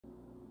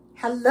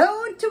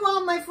Hello to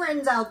all my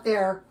friends out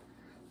there.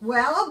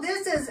 Well,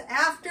 this is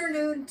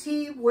afternoon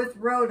tea with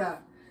Rhoda.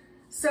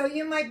 So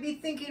you might be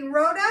thinking,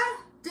 Rhoda,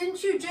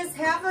 didn't you just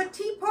have a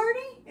tea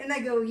party? And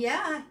I go,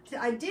 yeah,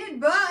 I did,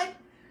 but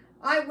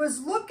I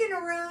was looking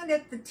around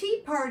at the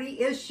tea party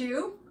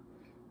issue,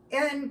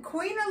 and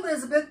Queen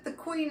Elizabeth, the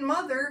Queen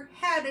Mother,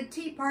 had a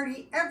tea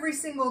party every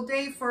single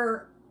day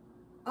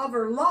of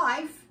her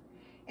life,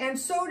 and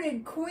so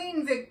did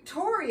Queen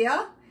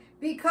Victoria,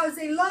 because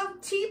they love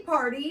tea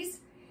parties.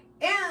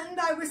 And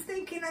I was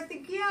thinking,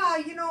 yeah,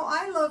 you know,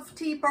 I love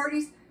tea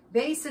parties.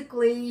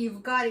 Basically,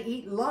 you've got to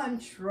eat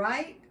lunch,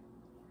 right?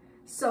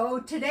 So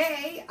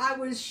today I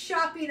was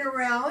shopping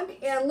around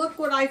and look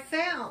what I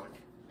found.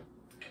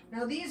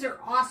 Now these are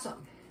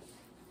awesome.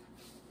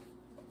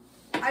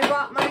 I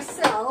bought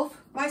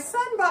myself, my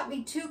son bought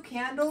me 2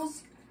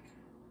 candles.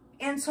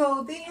 And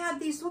so they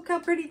had these, look how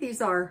pretty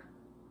these are.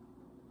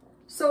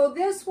 So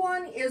this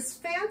one is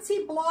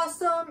Fancy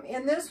Blossom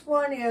and this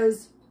one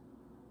is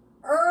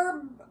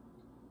herb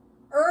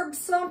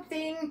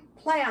something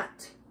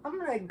plant. I'm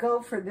gonna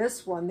go for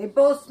this one. They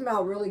both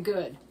smell really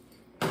good.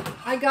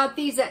 I got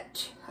these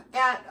at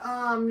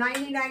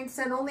 99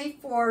 cents, only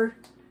for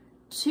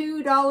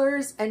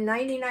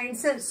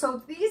 $2.99.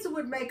 So these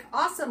would make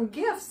awesome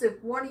gifts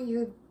if one of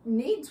you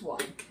needs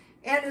one.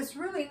 And it's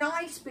really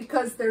nice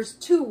because there's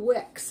 2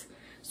 wicks.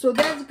 So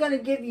that's gonna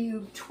give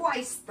you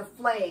twice the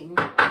flame.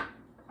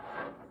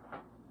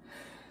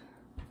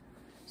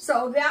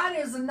 So that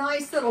is a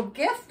nice little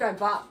gift I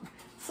bought.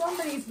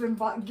 Somebody's been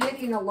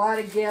getting a lot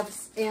of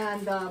gifts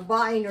and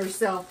buying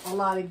herself a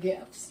lot of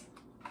gifts.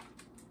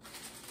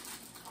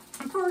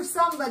 For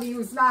somebody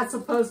who's not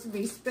supposed to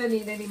be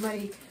spending any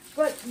money.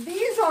 But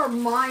these are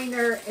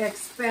minor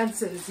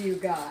expenses, you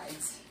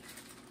guys.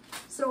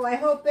 So I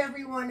hope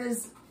everyone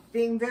is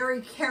being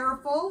very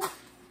careful.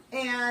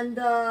 And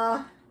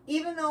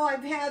even though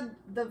I've had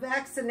the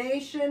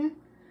vaccination,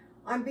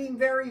 I'm being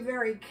very,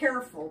 very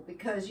careful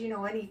because, you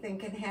know, anything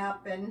can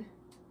happen.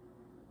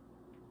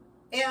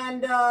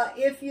 And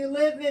if you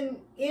live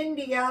in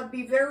India,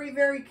 be very,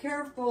 very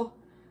careful.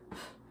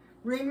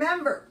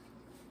 Remember,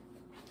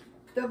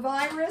 the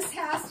virus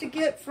has to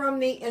get from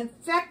the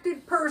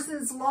infected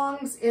person's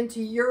lungs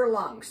into your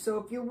lungs. So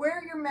if you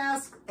wear your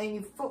mask and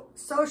you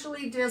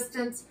socially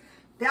distance,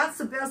 that's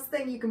the best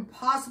thing you can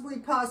possibly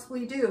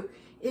do.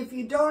 If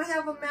you don't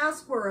have a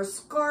mask, wear a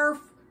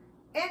scarf,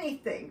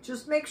 anything.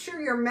 Just make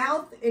sure your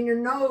mouth and your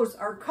nose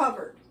are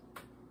covered.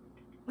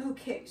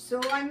 Okay,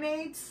 so I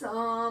made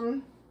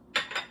some...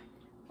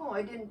 Oh,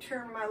 I didn't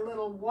turn my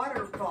little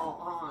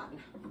waterfall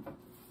on.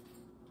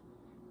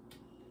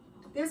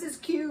 This is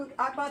cute.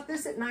 I bought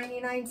this at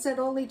 99 cents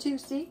only too.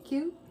 See,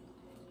 cute.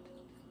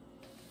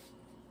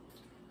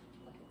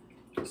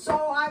 So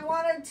I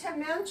wanted to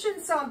mention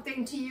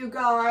something to you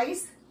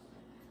guys.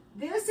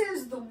 This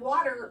is the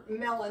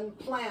watermelon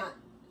plant.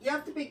 You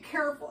have to be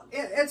careful.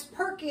 It's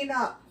perking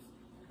up.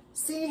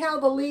 See how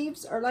the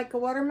leaves are like a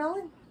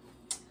watermelon?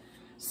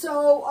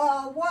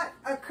 So what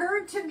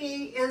occurred to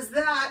me is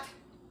that,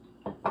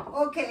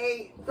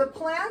 okay, the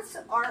plants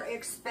are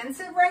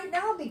expensive right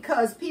now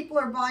because people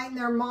are buying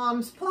their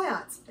mom's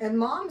plants and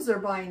moms are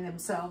buying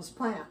themselves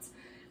plants.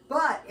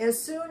 But as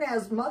soon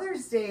as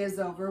Mother's Day is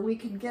over, we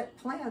can get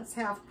plants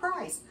half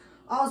price.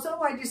 Also,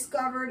 I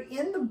discovered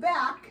in the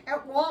back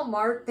at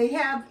Walmart, they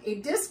have a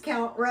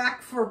discount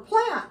rack for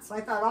plants.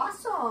 I thought,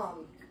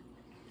 awesome.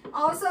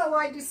 Also,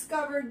 I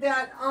discovered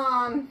that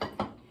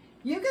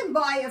you can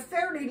buy a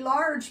fairly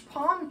large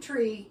palm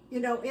tree, you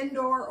know,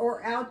 indoor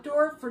or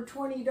outdoor for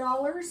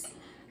 $20.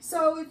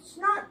 So it's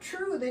not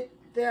true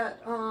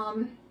that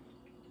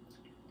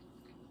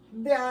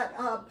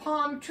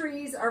palm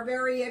trees are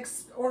very,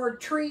 or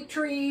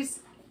trees,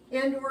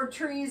 indoor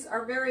trees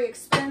are very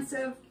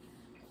expensive.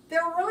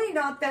 They're really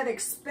not that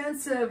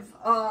expensive,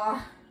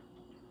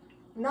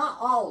 not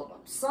all of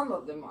them. Some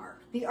of them are.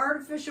 The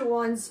artificial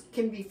ones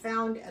can be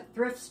found at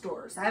thrift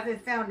stores. I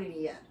haven't found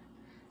any yet.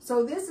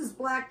 So this is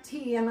black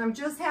tea, and I'm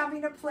just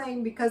having it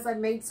plain because I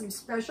made some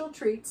special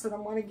treats, and I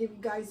want to give you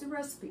guys the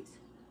recipes.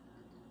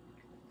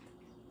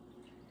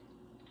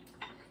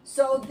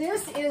 So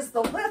this is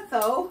the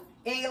litho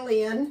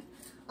alien.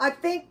 I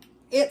think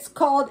it's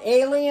called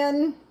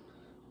alien.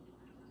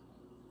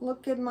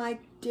 Look at my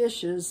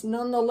dishes.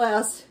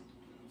 Nonetheless,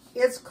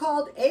 it's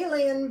called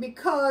alien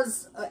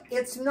because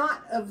it's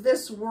not of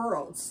this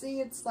world.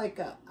 See, it's like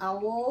an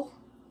owl.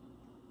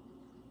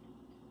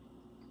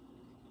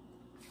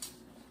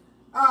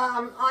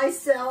 I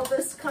sell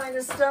this kind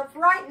of stuff.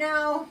 Right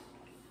now,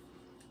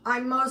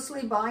 I'm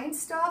mostly buying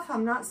stuff.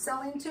 I'm not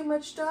selling too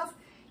much stuff.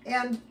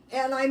 And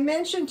I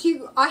mentioned to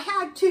you, I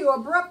had to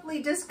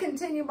abruptly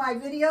discontinue my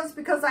videos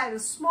because I had a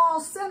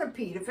small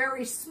centipede, a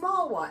very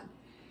small one.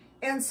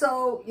 And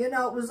so, you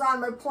know, it was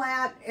on my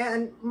plant,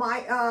 and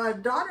my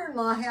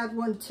daughter-in-law had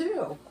one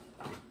too.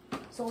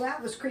 So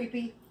that was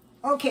creepy.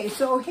 Okay,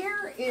 so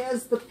here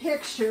is the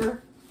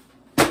picture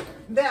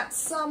that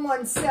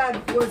someone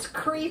said was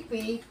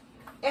creepy.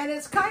 And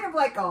it's kind of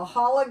like a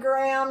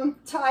hologram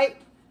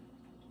type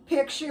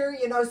picture.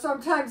 You know,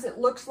 sometimes it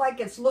looks like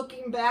it's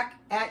looking back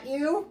at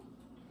you.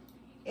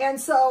 And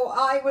so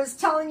I was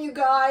telling you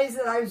guys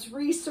that I was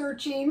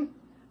researching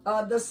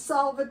the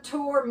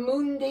Salvator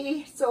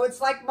Mundi. So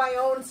it's like my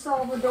own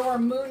Salvador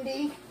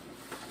Mundi.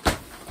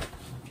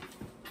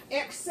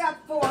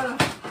 Except for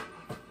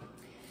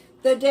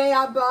the day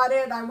I bought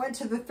it, I went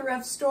to the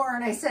thrift store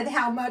and I said,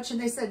 how much? And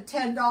they said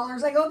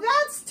 $10. I go,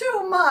 that's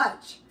too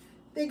much.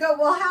 They go,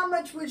 well, how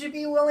much would you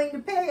be willing to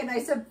pay? And I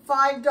said,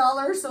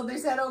 $5. So they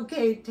said,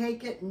 okay,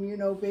 take it and, you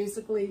know,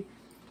 basically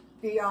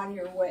be on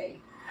your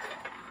way.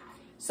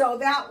 So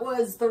that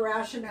was the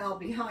rationale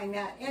behind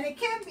that. And it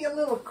can be a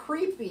little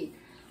creepy.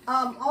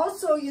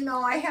 Also, you know,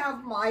 I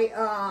have my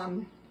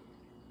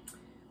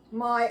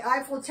my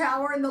Eiffel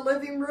Tower in the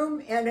living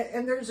room, and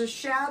there's a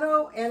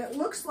shadow, and it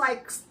looks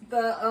like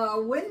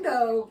the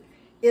window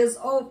is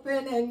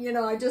open, and, you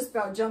know, I just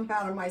about jump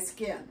out of my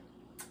skin.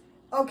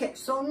 Okay,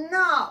 so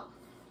now,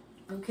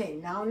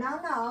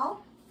 now,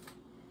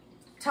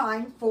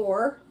 time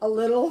for a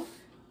little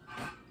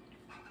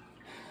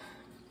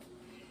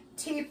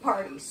tea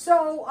party.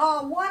 So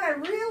what I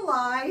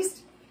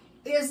realized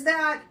is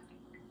that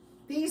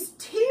these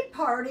tea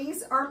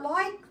parties are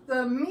like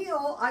the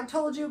meal. I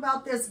told you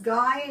about this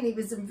guy, and he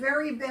was in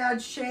very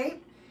bad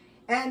shape.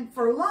 And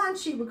for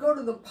lunch, he would go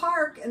to the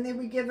park, and they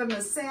would give him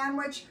a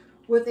sandwich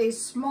with a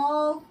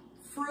small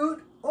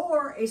fruit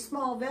or a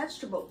small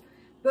vegetable.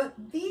 But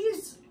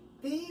these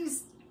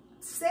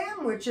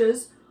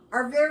sandwiches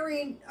are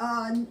very,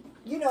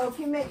 you know, if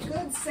you make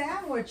good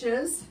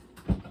sandwiches,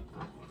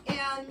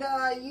 and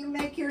you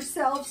make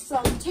yourself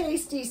some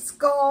tasty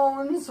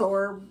scones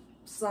or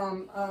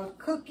some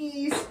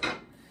cookies.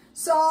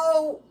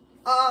 So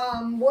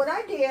what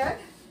I did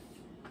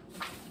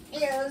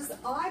is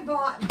I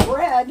bought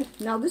bread.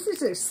 Now this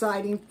is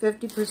exciting,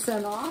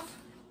 50% off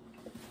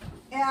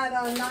at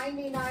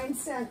 99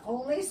 cents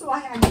only. So I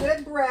had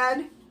good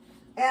bread.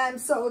 And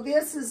so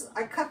this is,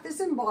 I cut this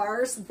in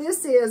bars.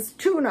 This is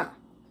tuna.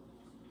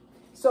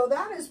 So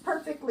that is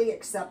perfectly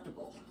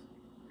acceptable.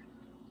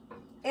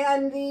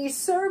 And the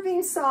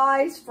serving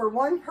size for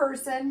one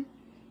person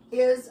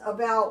is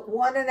about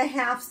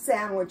 1.5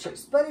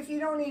 sandwiches. But if you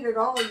don't eat it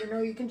all, you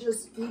know, you can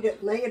just eat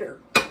it later.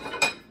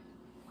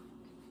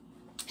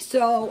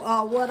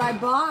 So what I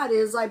bought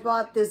is I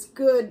bought this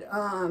good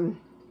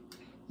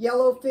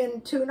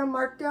yellowfin tuna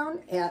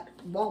markdown at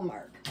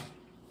Walmart.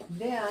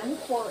 Then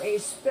for a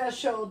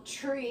special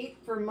treat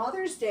for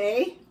Mother's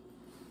Day,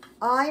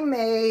 I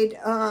made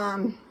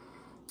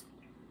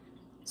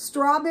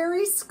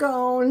strawberry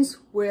scones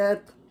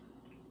with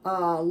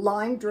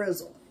lime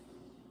drizzle.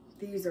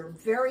 These are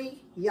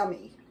very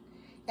yummy.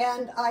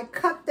 And I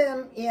cut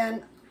them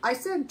in, I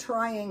said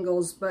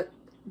triangles, but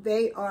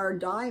they are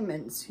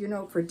diamonds, you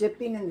know, for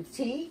dipping in the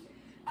tea.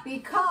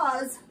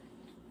 Because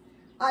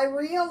I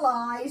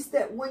realized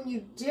that when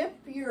you dip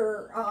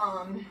your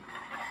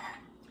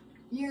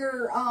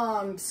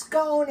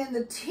scone in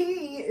the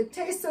tea, it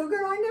tastes so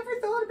good. I never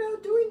thought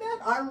about doing that.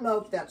 I don't know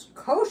if that's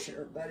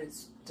kosher, but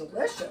it's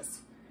delicious.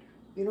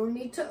 You don't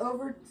need to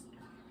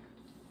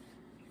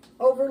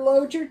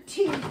overload your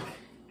tea.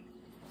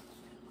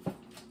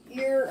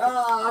 Your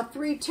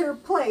 3-tier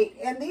plate.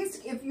 And these,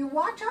 if you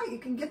watch out, you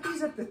can get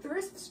these at the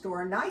thrift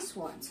store, nice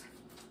ones.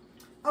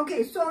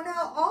 Okay, so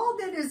now all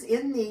that is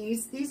in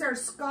these are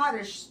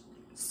Scottish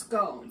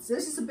scones.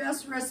 This is the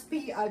best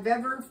recipe I've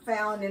ever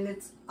found,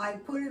 and I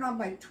put it on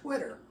my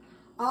Twitter.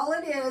 All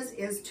it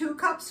is 2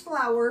 cups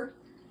flour,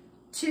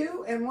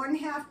 2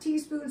 1/2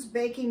 teaspoons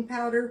baking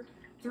powder,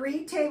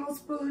 3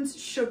 tablespoons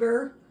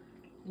sugar,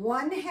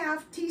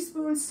 1/2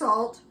 teaspoon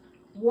salt,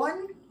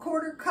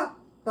 1/4 cup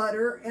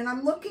butter, and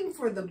I'm looking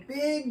for the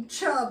big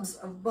chubs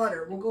of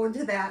butter. We'll go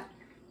into that.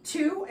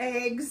 2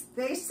 eggs.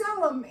 They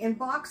sell them in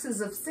boxes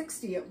of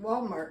 60 at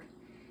Walmart.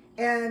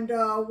 And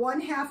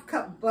 1/2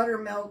 cup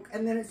buttermilk,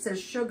 and then it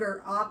says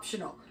sugar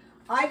optional.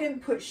 I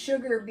didn't put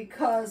sugar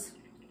because,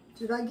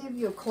 did I give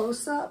you a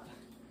close-up?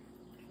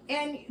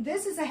 And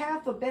this is a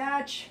half a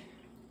batch.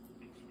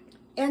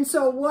 And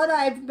so what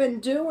I've been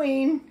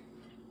doing,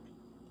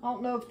 I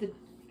don't know if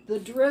the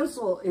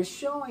drizzle is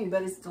showing,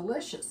 but it's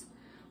delicious.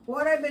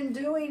 What I've been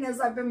doing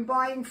is I've been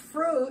buying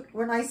fruit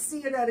when I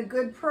see it at a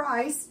good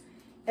price.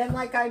 And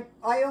like I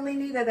only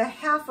needed a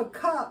 1/2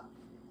 cup,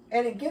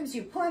 and it gives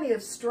you plenty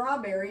of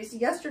strawberries.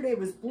 Yesterday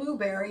was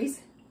blueberries.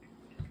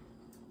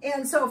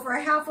 And so for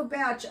a 1/2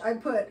 batch, I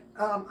put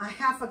a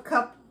 1/2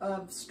 cup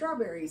of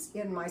strawberries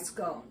in my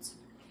scones.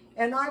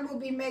 And I will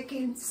be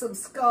making some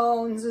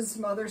scones and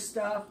some other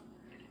stuff.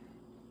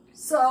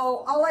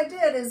 So all I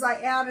did is I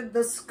added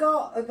the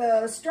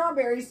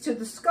strawberries to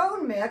the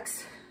scone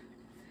mix.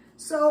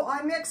 So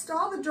I mixed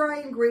all the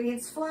dry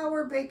ingredients,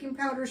 flour, baking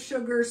powder,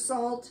 sugar,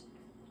 salt,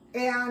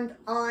 and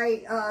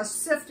I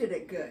sifted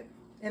it good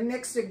and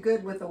mixed it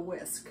good with a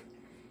whisk.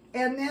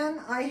 And then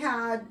I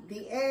had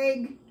the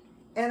egg,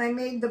 and I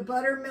made the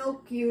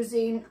buttermilk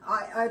using,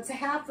 it's a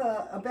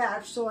 1/2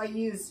 batch, so I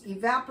used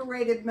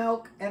evaporated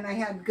milk, and I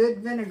had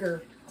good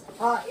vinegar.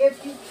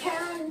 If you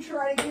can,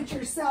 try to get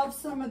yourself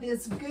some of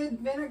this good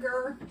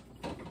vinegar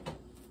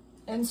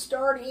and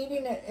start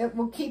eating it. It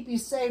will keep you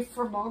safe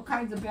from all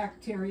kinds of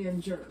bacteria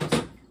and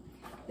germs.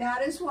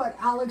 That is what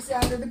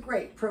Alexander the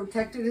Great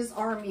protected his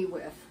army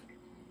with.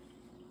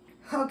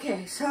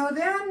 Okay, so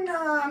then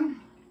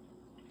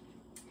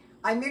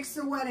I mixed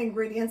the wet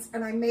ingredients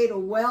and I made a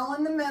well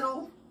in the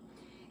middle.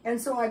 And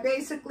so I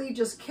basically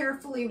just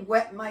carefully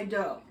wet my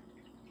dough.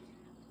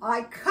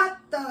 I cut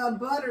the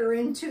butter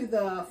into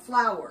the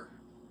flour.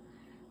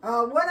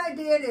 What I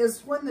did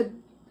is when the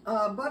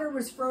butter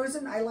was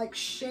frozen, I like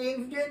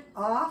shaved it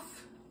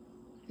off,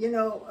 you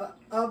know,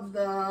 of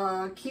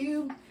the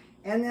cube.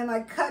 And then I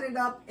cut it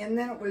up, and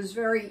then it was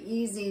very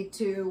easy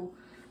to,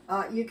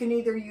 you can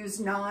either use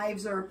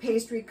knives or a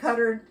pastry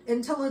cutter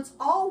until it's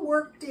all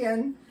worked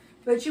in,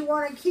 but you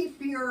want to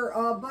keep your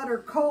butter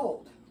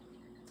cold.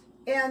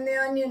 And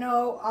then, you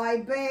know,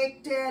 I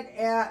baked it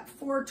at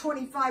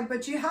 425,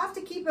 but you have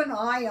to keep an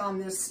eye on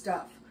this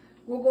stuff.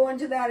 We'll go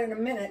into that in a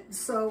minute.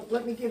 So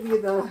let me give you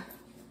the,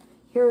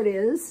 here it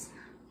is.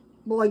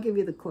 Well, I'll give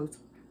you the close.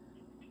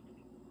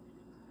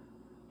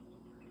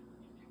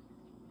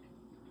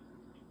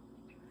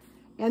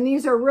 And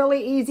these are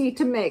really easy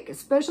to make,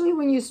 especially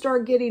when you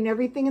start getting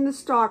everything in the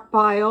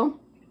stockpile.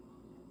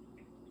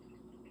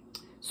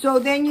 So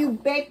then you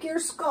bake your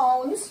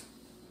scones,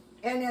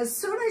 and as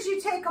soon as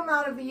you take them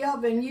out of the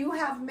oven, you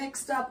have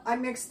mixed up, I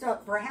mixed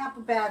up for half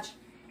a batch,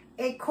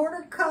 a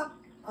 1/4 cup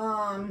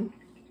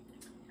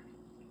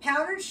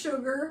powdered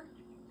sugar,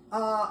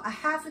 a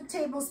 1/2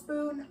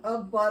 tablespoon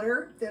of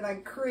butter that I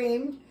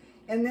creamed,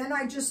 and then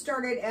I just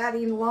started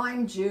adding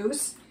lime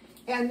juice.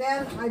 And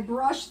then I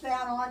brushed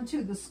that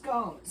onto the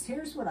scones.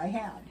 Here's what I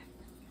had.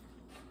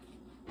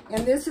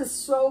 And this is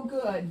so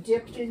good,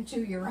 dipped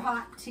into your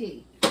hot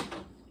tea.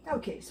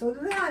 Okay, so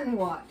then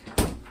what?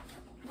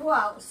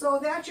 Well, so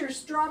that's your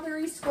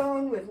strawberry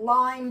scone with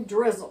lime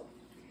drizzle.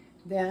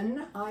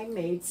 Then I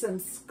made some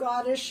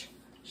Scottish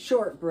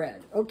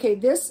shortbread. Okay,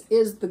 this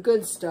is the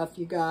good stuff,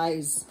 you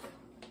guys.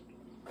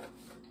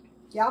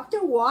 You have to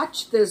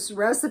watch this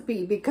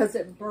recipe because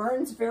it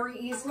burns very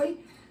easily.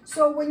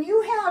 So when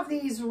you have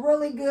these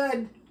really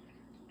good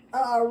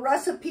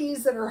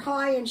recipes that are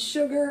high in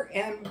sugar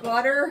and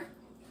butter,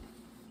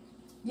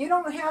 you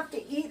don't have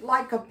to eat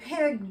like a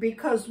pig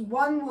because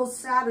one will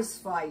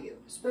satisfy you,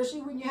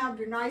 especially when you have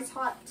your nice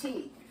hot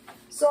tea.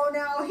 So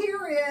now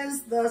here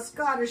is the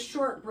Scottish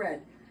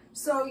shortbread.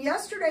 So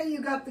yesterday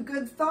you got the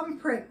good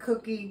thumbprint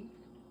cookie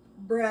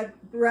bread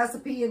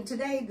recipe, and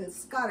today the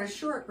Scottish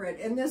shortbread,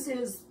 and this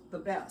is the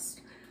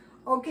best.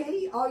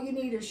 Okay, all you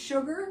need is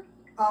sugar,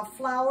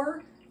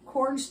 flour,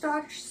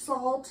 cornstarch,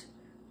 salt,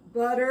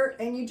 butter,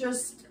 and you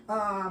just,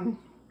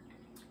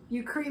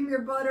 you cream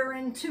your butter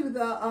into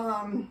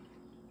the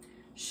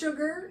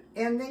sugar,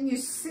 and then you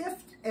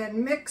sift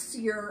and mix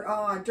your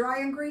dry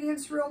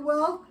ingredients real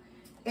well.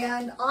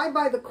 And I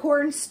buy the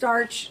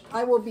cornstarch.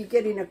 I will be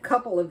getting a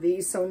couple of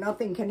these so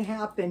nothing can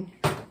happen.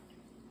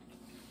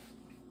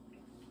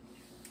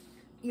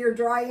 Your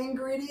dry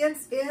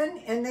ingredients in,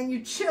 and then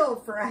you chill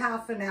for a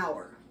half an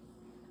hour.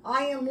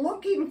 I am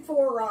looking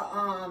for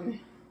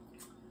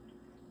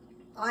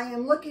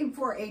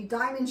a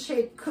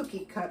diamond-shaped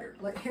cookie cutter.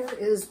 Like, here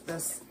is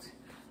this.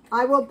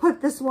 I will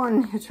put this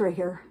one, it's right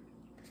here.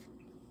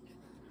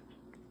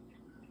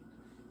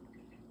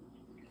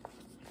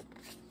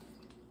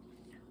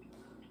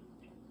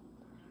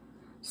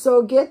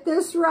 So get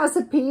this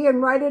recipe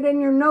and write it in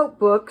your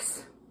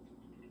notebooks.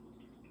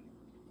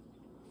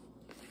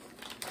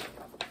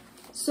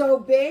 So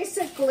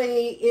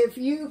basically, if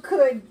you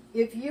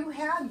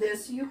had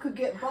this, you could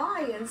get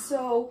by. And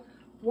so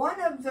one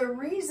of the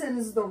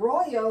reasons the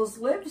royals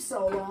live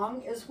so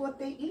long is what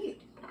they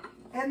eat.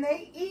 And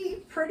they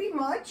eat pretty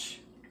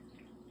much,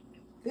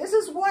 this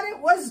is what it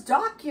was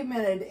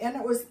documented. And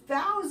it was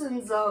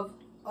thousands of,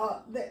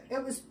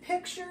 it was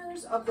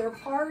pictures of their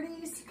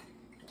parties.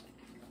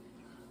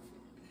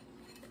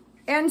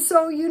 And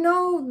so, you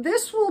know,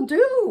 this will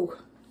do.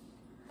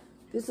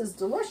 This is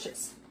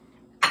delicious.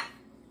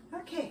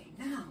 Okay,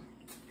 now.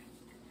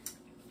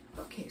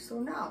 Okay, so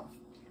now,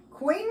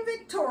 Queen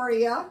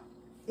Victoria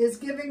is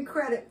given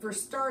credit for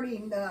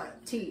starting the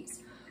teas.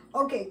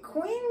 Okay,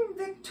 Queen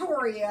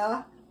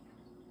Victoria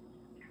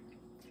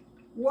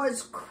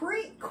was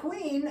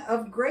queen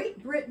of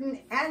Great Britain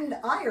and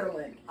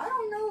Ireland. I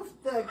don't know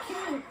if the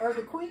king or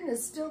the queen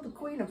is still the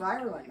Queen of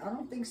Ireland. I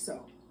don't think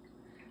so.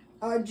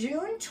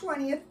 June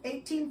 20th,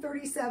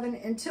 1837,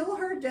 until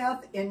her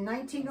death in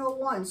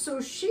 1901. So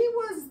she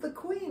was the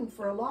queen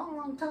for a long,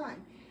 long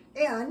time.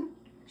 And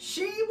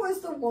she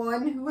was the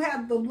one who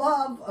had the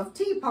love of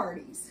tea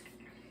parties.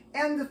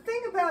 And the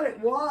thing about it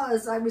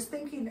was, I was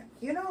thinking,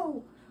 you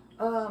know,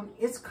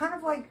 it's kind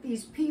of like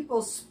these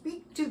people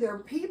speak to their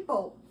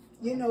people,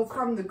 you know,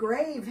 from the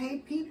grave. Hey,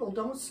 people,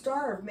 don't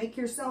starve. Make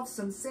yourself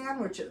some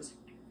sandwiches.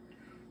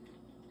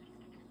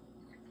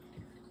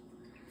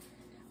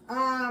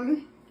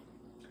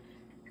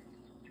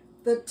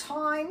 The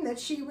time that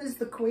she was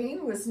the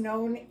queen was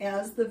known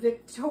as the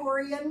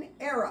Victorian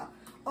era.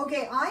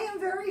 Okay, I am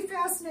very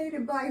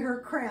fascinated by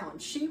her crown.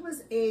 She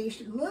was a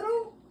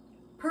little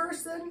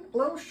person,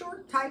 little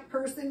short type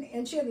person,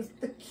 and she had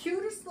the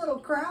cutest little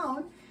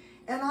crown.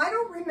 And I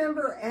don't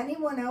remember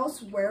anyone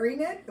else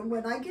wearing it. And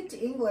when I get to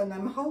England,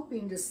 I'm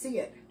hoping to see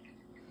it.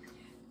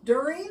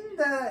 During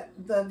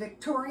the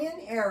Victorian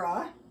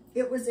era,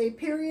 it was a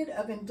period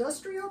of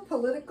industrial,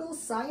 political,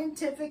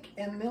 scientific,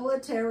 and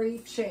military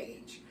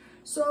change.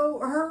 So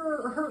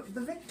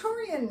the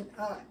Victorian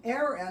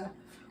era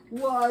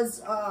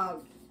was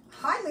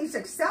highly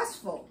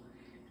successful.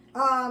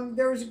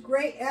 There was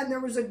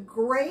a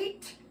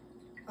great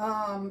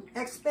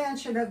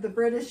expansion of the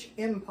British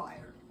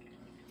Empire.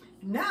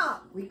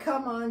 Now we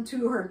come on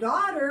to her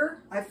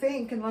daughter, I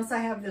think, unless I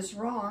have this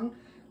wrong,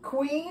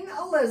 Queen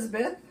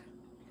Elizabeth,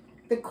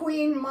 the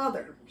Queen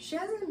Mother. She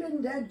hasn't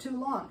been dead too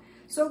long.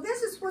 So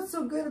this is what's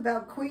so good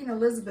about Queen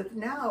Elizabeth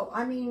now.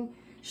 I mean,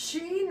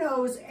 she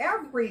knows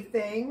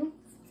everything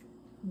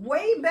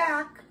way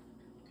back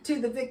to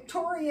the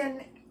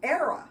Victorian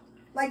era.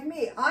 Like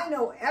me, I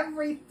know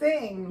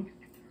everything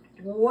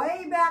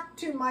way back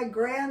to my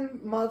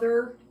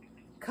grandmother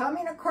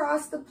coming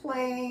across the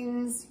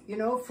plains, you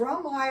know,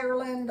 from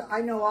Ireland.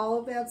 I know all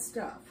of that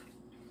stuff.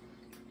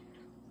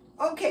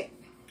 Okay,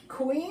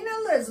 Queen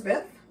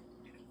Elizabeth,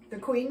 the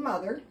Queen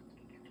Mother,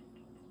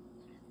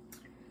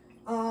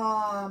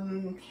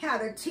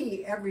 had a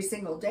tea every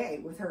single day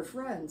with her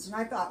friends. And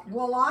I thought,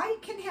 well, I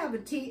can have a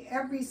tea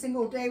every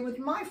single day with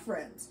my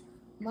friends,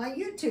 my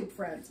YouTube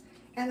friends.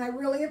 And I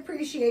really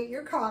appreciate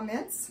your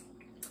comments.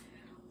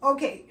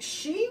 Okay,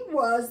 she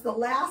was the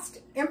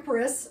last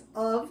empress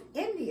of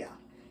India.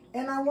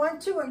 And I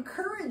want to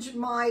encourage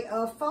my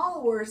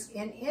followers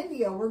in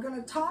India. We're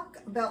going to talk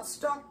about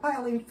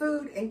stockpiling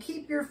food and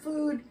keep your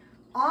food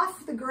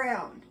off the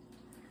ground.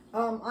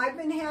 I've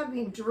been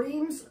having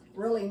dreams,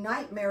 really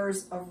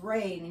nightmares of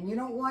rain, and you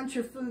don't want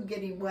your food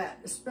getting wet,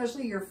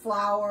 especially your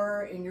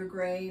flour and your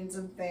grains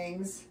and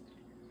things.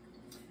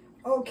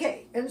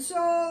 Okay, and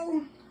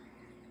so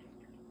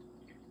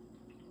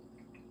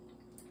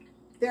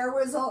there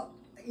was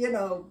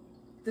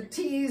the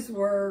teas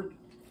were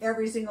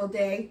every single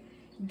day.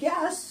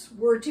 Guests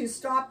were to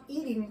stop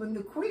eating when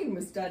the Queen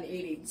was done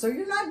eating. So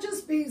you're not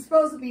just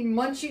supposed to be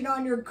munching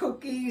on your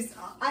cookies.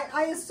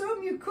 I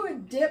assume you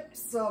could dip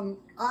some,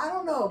 I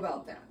don't know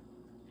about that.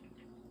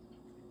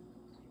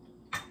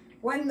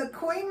 When the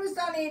Queen was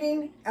done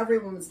eating,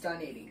 everyone was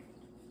done eating.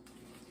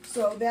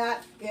 So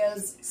that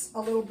is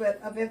a little bit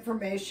of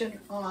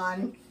information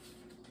on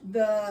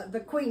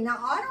the Queen. Now,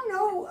 I don't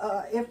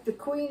know if the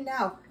Queen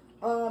now,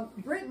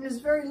 Britain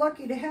is very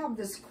lucky to have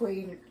this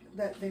Queen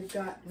that they've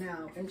got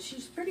now, and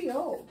she's pretty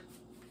old.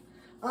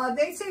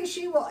 They say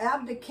she will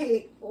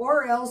abdicate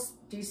or else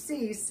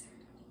decease,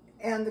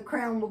 and the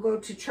crown will go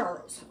to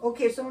Charles.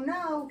 Okay, so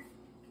now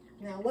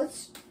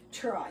let's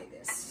try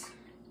this.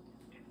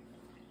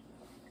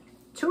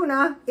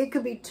 Tuna, it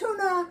could be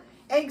tuna,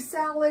 egg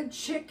salad,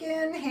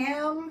 chicken,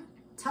 ham,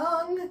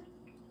 tongue.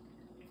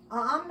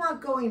 I'm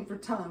not going for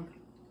tongue.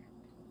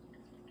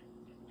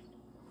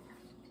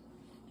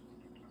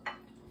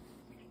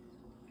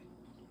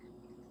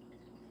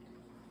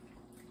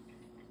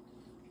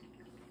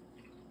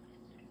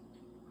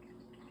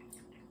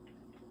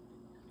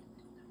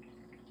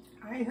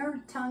 I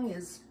heard tongue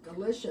is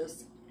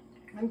delicious.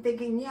 I'm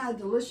thinking, yeah,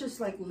 delicious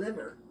like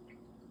liver.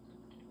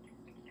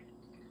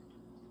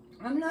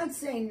 I'm not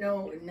saying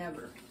no and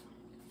never.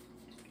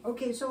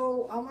 Okay,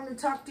 so I want to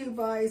talk to you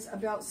guys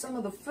about some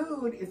of the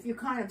food. If you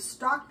kind of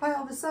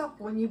stockpile this up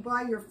when you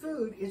buy your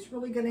food, it's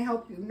really going to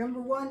help you.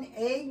 Number one,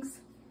 eggs.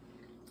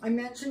 I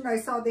mentioned I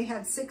saw they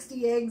had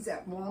 60 eggs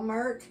at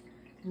Walmart.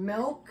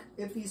 Milk,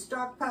 if you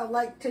stockpile,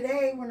 like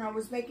today when I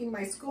was making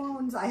my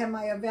scones, I have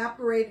my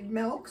evaporated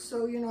milk,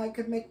 so you know I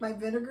could make my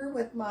vinegar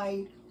with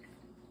my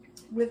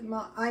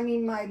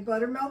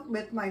buttermilk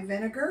with my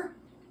vinegar.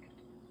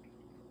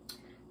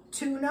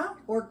 Tuna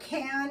or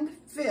canned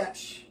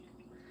fish.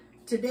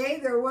 Today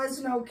there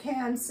was no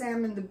canned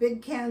salmon, the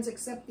big cans,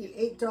 except the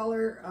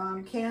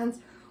 $8 cans.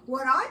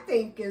 What I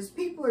think is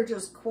people are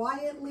just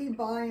quietly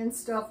buying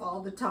stuff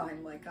all the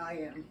time, like I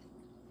am.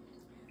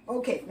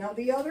 Okay, now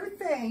the other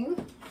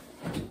thing,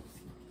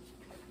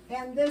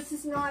 and this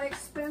is not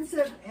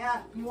expensive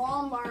at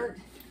Walmart,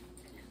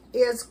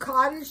 is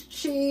cottage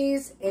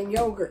cheese and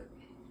yogurt.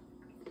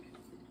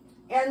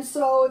 And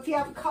so if you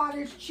have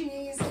cottage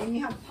cheese and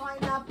you have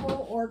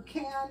pineapple or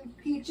canned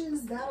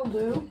peaches, that'll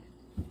do.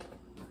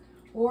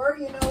 Or,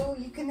 you know,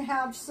 you can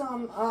have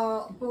some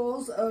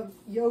bowls of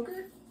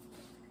yogurt,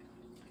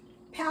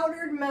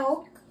 powdered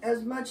milk,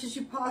 as much as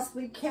you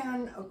possibly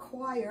can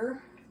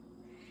acquire.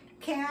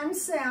 Canned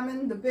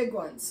salmon, the big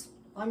ones.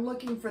 I'm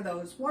looking for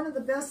those. One of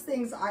the best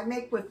things I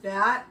make with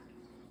that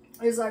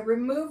is I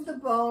remove the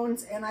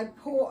bones and I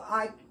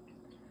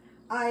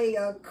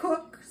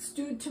cook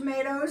stewed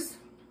tomatoes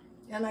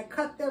and I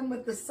cut them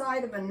with the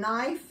side of a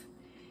knife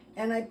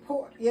and I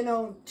pour, you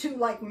know, to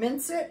like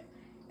mince it,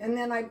 and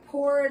then I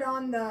pour it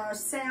on the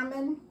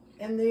salmon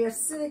and the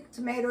acidic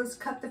tomatoes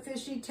cut the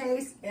fishy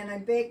taste, and I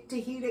bake to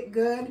heat it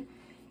good.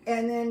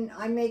 And then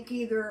I make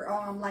either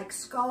like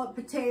scallop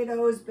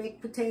potatoes, baked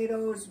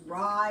potatoes,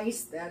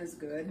 rice, that is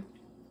good.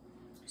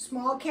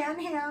 Small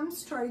canned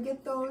hams, try to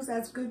get those.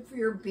 That's good for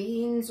your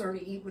beans or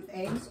to eat with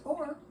eggs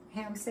or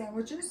ham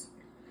sandwiches.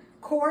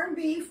 Corned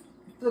beef,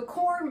 the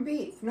corned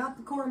beef, not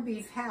the corned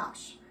beef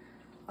hash.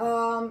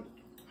 You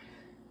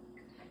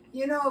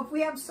know, if we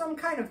have some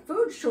kind of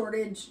food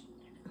shortage,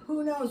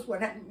 who knows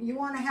what, you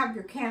want to have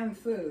your canned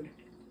food.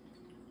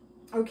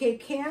 Okay,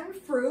 canned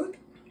fruit,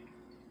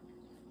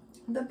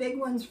 the big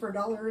ones for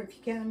 $1 if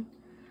you can.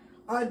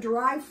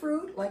 Dry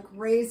fruit, like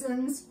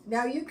raisins.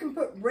 Now you can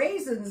put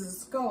raisins in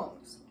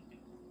scones.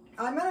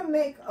 I'm going to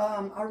make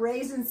a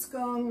raisin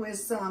scone with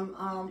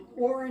some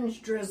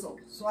orange drizzle.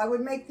 So I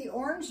would make the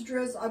orange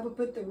drizzle, I would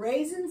put the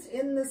raisins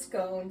in the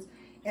scones,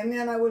 and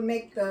then I would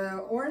make the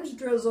orange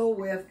drizzle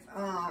with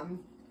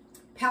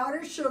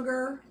powdered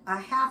sugar, a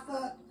half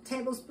a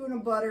tablespoon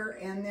of butter,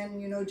 and then,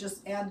 you know,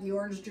 just add the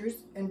orange juice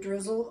and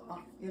drizzle.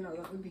 You know,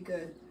 that would be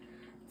good.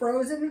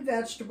 Frozen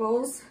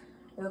vegetables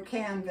or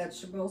canned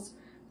vegetables,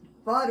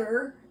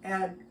 butter,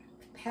 and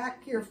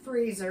pack your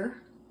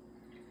freezer,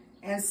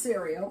 and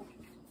cereal.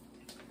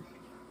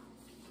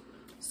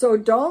 So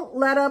don't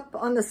let up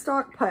on the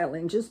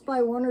stockpiling. Just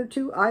buy 1 or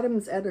 2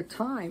 items at a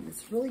time.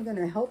 It's really going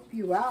to help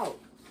you out.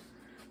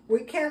 We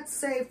can't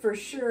say for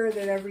sure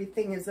that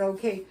everything is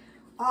okay.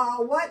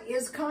 What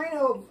is kind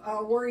of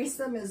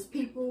worrisome is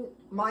people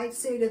might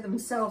say to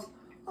themselves,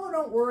 oh,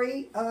 don't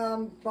worry,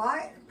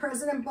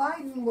 President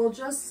Biden will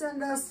just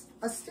send us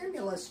a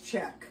stimulus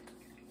check.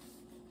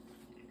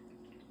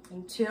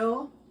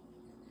 Until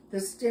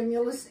the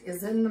stimulus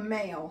is in the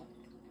mail,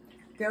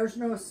 there's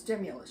no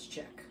stimulus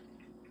check.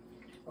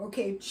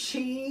 Okay,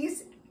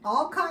 cheese,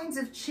 all kinds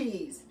of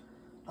cheese.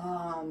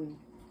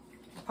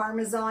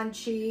 Parmesan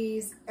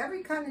cheese,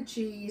 every kind of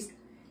cheese.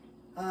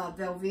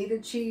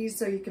 Velveeta cheese,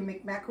 so you can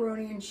make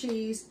macaroni and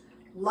cheese.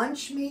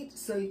 Lunch meat,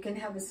 so you can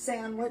have a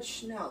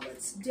sandwich. Now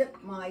let's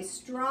dip my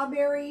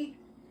strawberry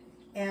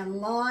and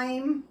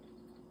lime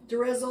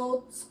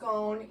drizzled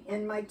scone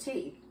in my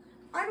tea.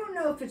 I don't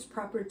know if it's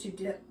proper to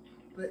dip,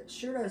 but it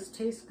sure does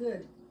taste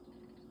good.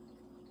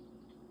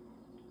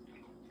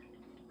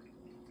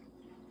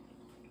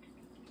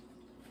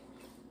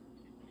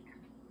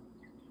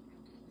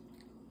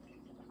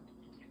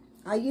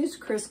 I use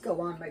Crisco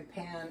on my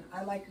pan.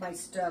 I like my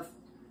stuff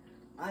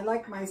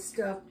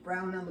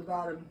brown on the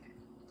bottom.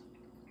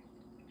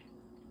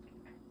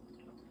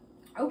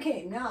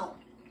 Okay, now,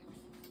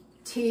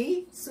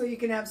 tea, so you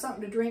can have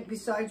something to drink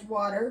besides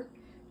water.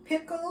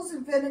 Pickles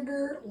and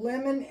vinegar,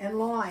 lemon and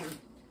lime.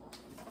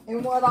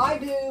 And what I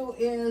do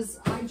is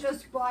I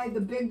just buy the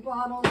big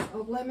bottles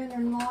of lemon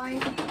and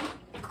lime.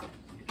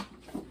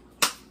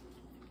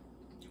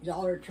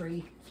 Dollar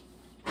Tree.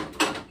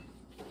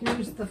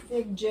 Here's the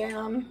fig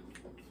jam.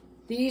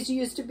 These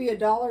used to be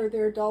 $1,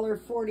 they're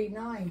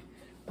 $1.49.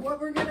 What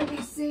we're going to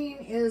be seeing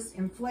is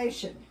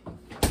inflation.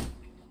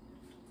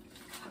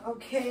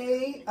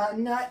 Okay,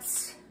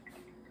 nuts.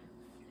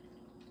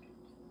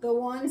 The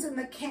ones in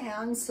the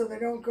cans so they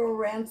don't go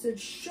rancid.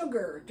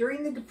 Sugar.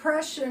 During the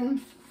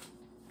Depression,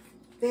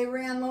 they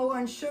ran low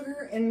on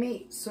sugar and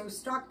meat. So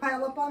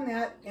stockpile up on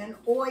that, and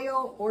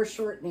oil or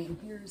shortening.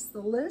 Here's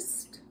the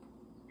list.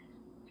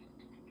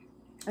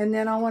 And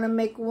then I want to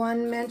make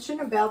one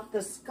mention about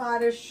the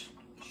Scottish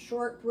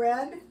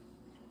shortbread.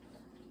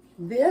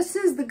 This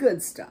is the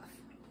good stuff.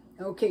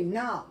 Okay,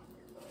 now.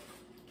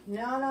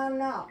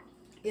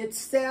 It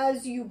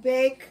says you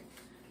bake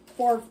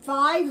for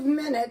 5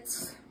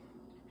 minutes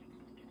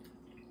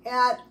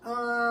at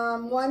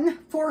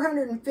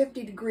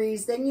 450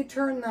 degrees. Then you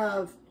turn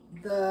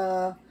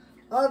the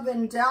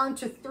oven down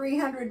to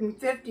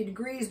 350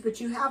 degrees,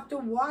 but you have to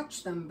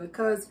watch them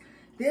because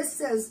this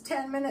says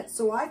 10 minutes.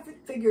 So I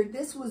figured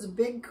this was a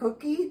big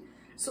cookie,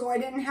 so I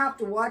didn't have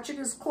to watch it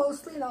as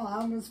closely. No, I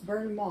almost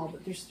burned them all,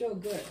 but they're still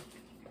good.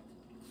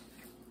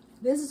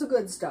 This is the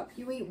good stuff.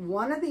 You eat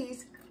one of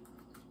these.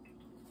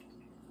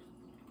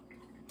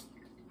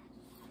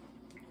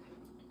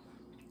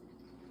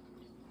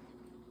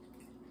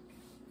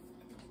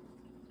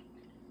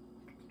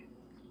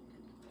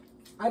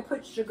 I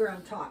put sugar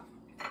on top.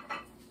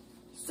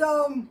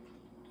 So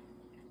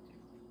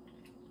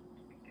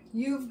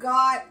you've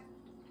got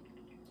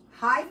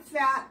high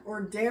fat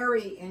or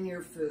dairy in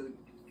your food.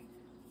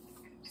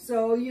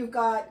 So you've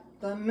got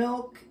the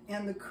milk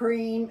and the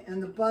cream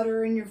and the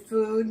butter in your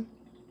food.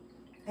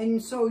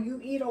 And so you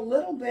eat a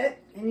little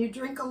bit and you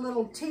drink a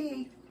little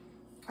tea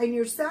and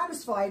you're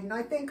satisfied. And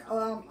I think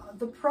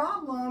the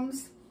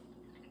problems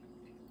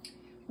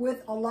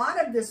with a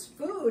lot of this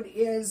food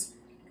is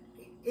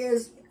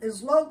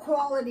low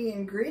quality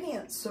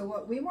ingredients. So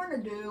what we want to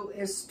do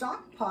is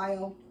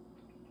stockpile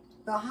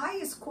the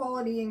highest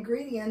quality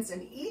ingredients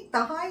and eat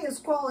the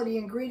highest quality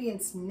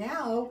ingredients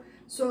now,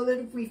 so that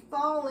if we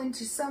fall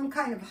into some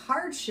kind of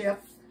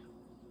hardship,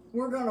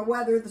 we're going to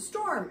weather the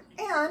storm.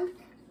 And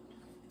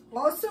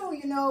also,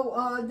 you know,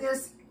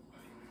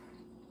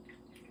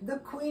 the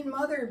Queen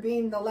Mother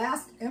being the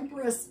last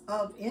Empress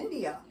of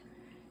India,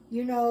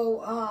 you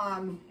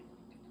know,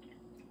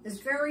 is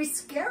very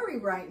scary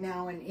right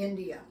now in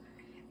India.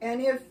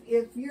 And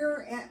if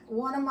you're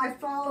one of my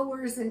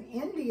followers in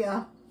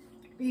India,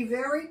 be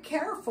very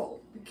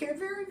careful. Be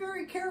very,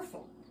 very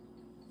careful.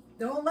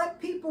 Don't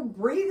let people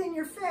breathe in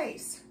your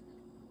face.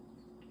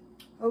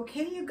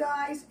 Okay, you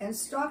guys, and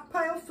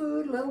stockpile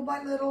food little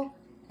by little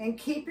and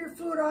keep your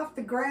food off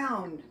the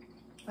ground.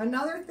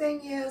 Another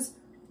thing is,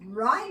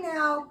 right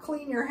now,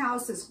 clean your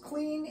house as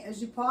clean as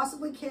you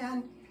possibly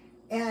can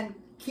and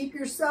keep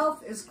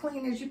yourself as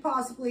clean as you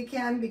possibly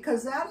can,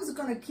 because that is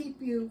going to keep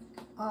you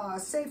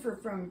safer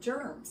from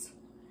germs.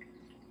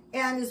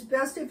 And it's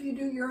best if you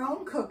do your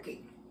own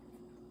cooking.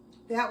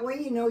 That way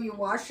you know you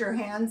wash your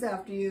hands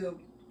after you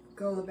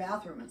go to the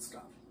bathroom and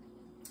stuff.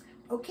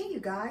 Okay, you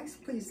guys,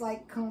 please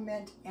like,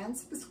 comment, and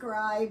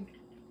subscribe.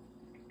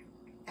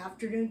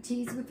 Afternoon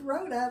Teas with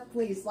Rhoda.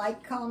 Please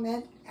like,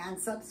 comment, and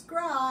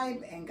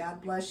subscribe. And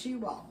God bless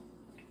you all.